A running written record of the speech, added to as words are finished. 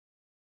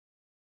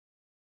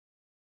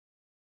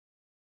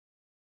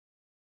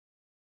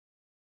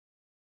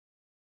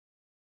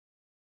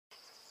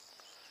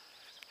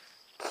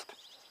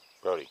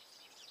Brody.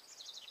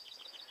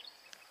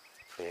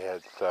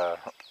 It's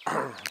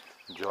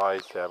July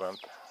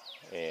 7th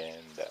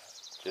and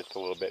just a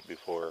little bit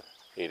before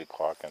 8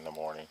 o'clock in the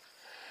morning.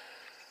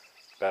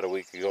 About a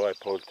week ago I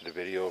posted a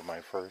video of my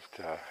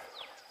first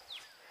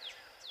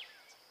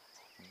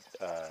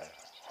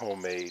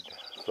homemade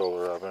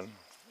solar oven,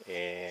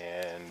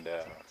 and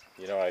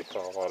you know, I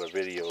saw a lot of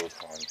videos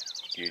on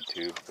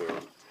YouTube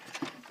where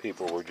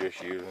people were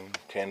just using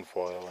tin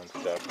foil and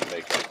stuff to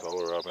make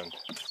solar ovens,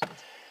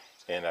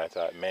 and I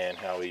thought, man,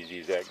 how easy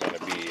is that going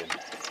to be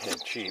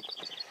and cheap?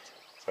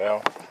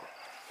 Well,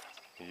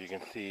 as you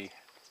can see,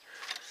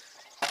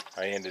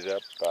 I ended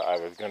up, I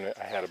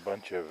had a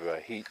bunch of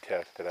heat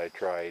tests that I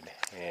tried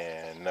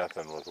and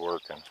nothing was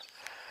working.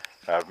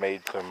 I've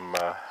made some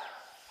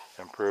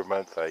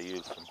improvements. I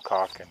used some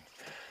caulk and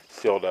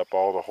sealed up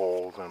all the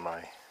holes in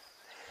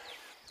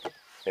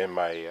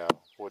my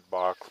wood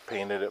box,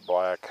 painted it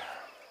black,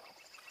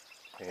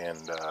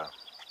 and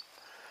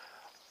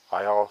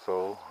I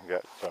also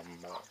got some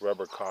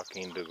rubber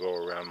caulking to go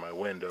around my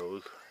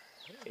windows,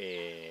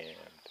 and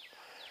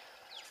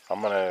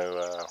I'm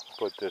gonna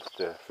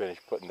finish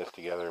putting this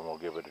together, and we'll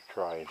give it a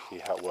try and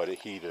see what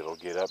heat it'll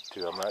get up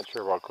to. I'm not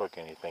sure if I'll cook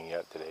anything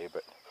yet today,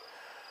 but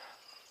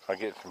I'll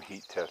get some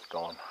heat tests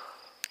going.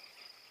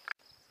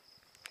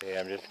 Okay,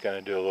 I'm just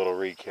gonna do a little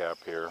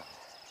recap here.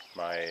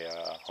 My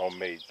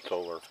homemade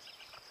solar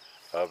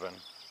oven.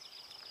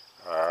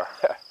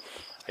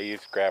 I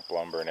used scrap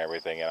lumber and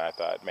everything, and I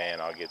thought,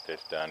 man, I'll get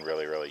this done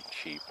really, really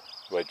cheap,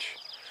 which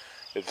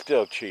it's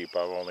still cheap.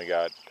 I've only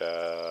got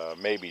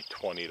maybe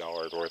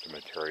 $20 worth of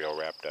material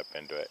wrapped up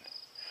into it.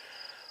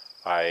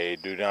 I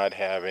do not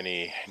have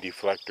any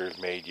deflectors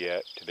made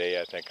yet. Today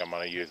I think I'm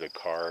going to use a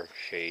car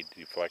shade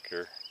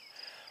deflector.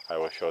 I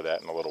will show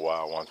that in a little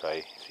while once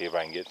I see if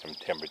I can get some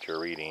temperature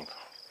readings.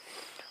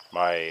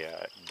 My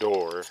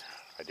door,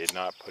 I did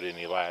not put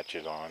any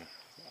latches on.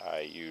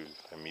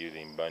 I'm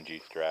using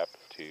bungee straps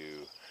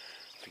to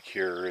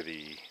secure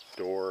the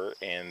door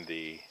and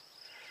the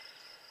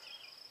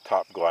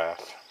top glass,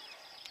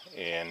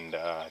 and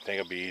I think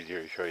it'll be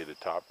easier to show you the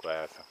top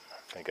glass.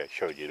 I think I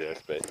showed you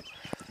this, but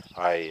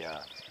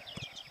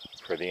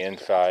for the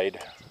inside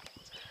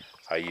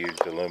I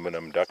used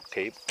aluminum duct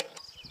tape,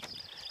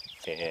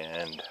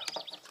 and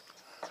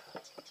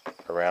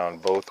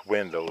around both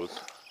windows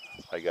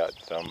I got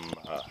some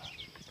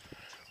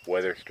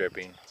weather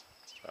stripping,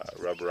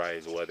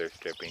 rubberized weather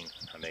stripping.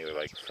 I think it was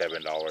like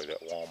 $7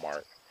 at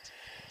Walmart,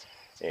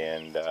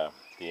 and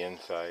the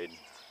inside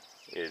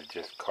is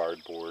just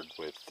cardboard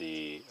with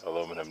the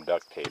aluminum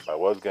duct tape. I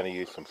was going to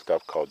use some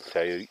stuff called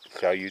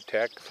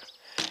Cellutex,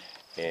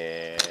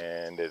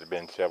 and it's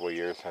been several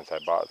years since I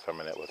bought some,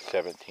 and it was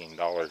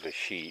 $17 a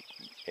sheet,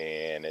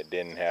 and it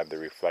didn't have the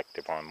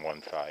reflective on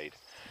one side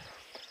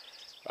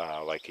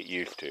like it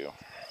used to.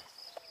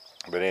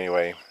 But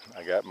anyway,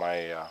 I got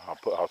my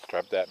I'll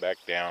strap that back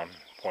down,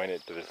 point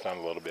it to the sun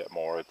a little bit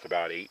more. It's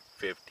about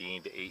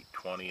 8:15 to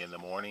 8:20 in the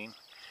morning.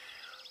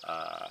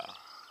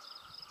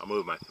 I'll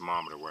move my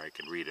thermometer where I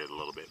can read it a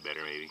little bit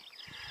better maybe,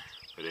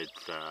 but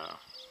it's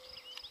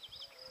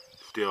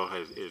still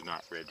is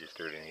not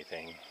registered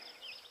anything.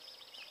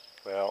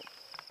 Well,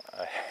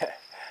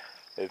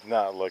 it's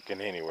not looking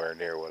anywhere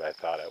near what I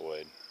thought it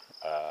would.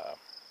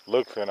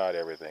 Looks are not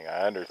everything,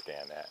 I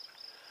understand that.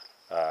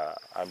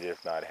 I'm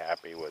just not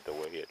happy with the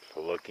way it's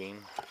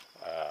looking.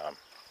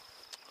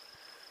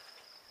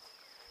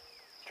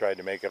 Tried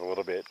to make it a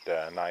little bit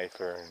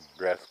nicer and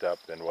dressed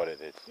up than what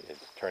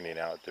it's turning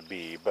out to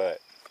be, but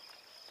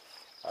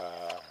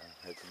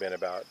it's been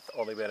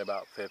only been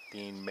about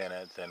 15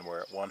 minutes, and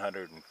we're at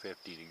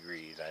 150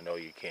 degrees. I know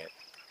you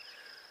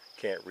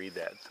can't read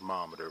that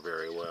thermometer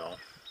very well,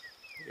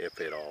 if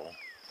at all.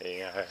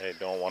 I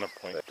don't want to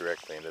point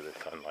directly into the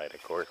sunlight,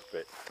 of course,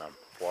 but I'm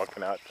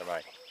walking out to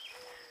my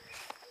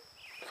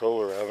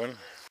solar oven,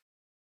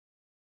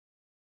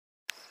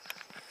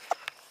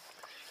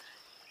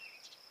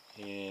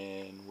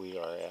 and we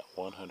are at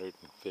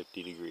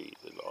 150 degrees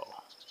is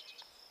all.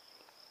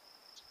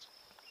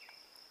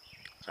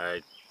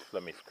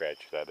 Let me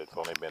scratch that. It's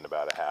only been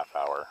about a half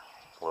hour,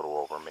 a little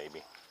over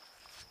maybe,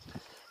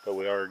 but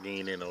we are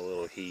gaining a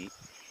little heat.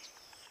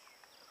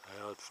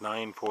 Well, it's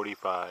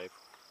 9:45.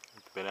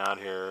 It's been out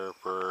here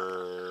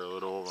for a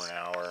little over an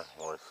hour.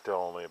 Well, it's still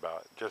only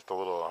about just a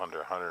little under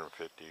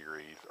 150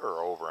 degrees,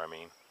 or over, I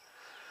mean.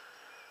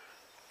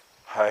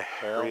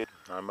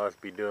 I must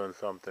be doing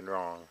something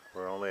wrong.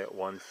 We're only at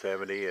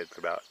 170. It's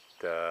about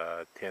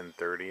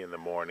 10:30 in the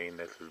morning.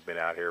 This has been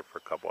out here for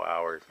a couple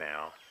hours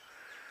now.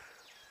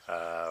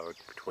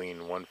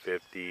 Between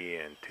 150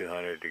 and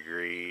 200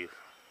 degrees.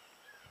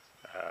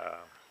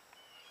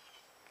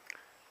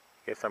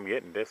 Guess I'm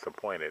getting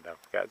disappointed.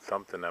 I've got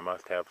something, I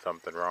must have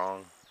something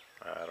wrong.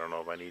 I don't know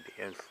if I need to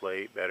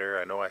insulate better.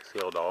 I know I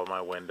sealed all my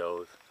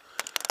windows.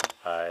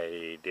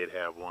 I did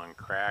have one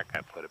crack. I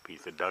put a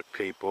piece of duct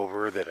tape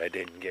over that I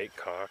didn't get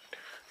caulked.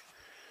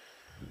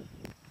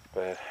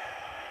 But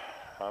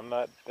I'm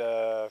not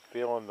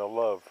feeling the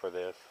love for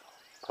this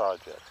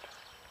project.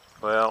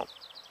 Well,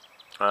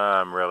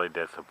 I'm really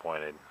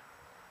disappointed.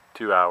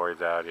 2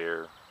 hours out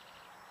here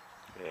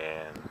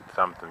and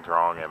something's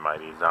wrong in my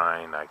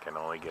design. I can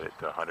only get it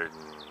to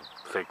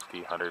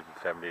 160,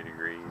 170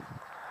 degrees.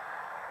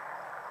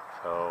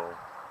 So,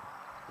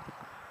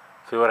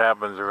 see what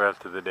happens the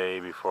rest of the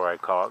day before I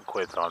call it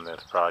quits on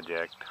this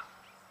project.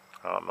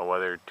 I don't know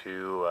whether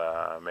to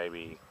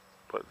maybe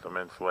put some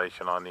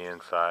insulation on the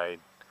inside.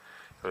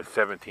 It was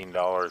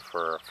 $17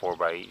 for a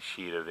 4x8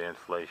 sheet of the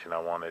insulation I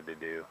wanted to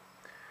do.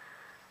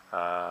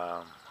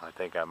 I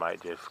think I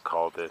might just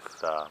call this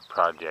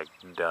project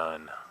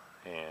done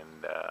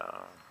and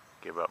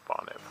give up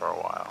on it for a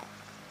while.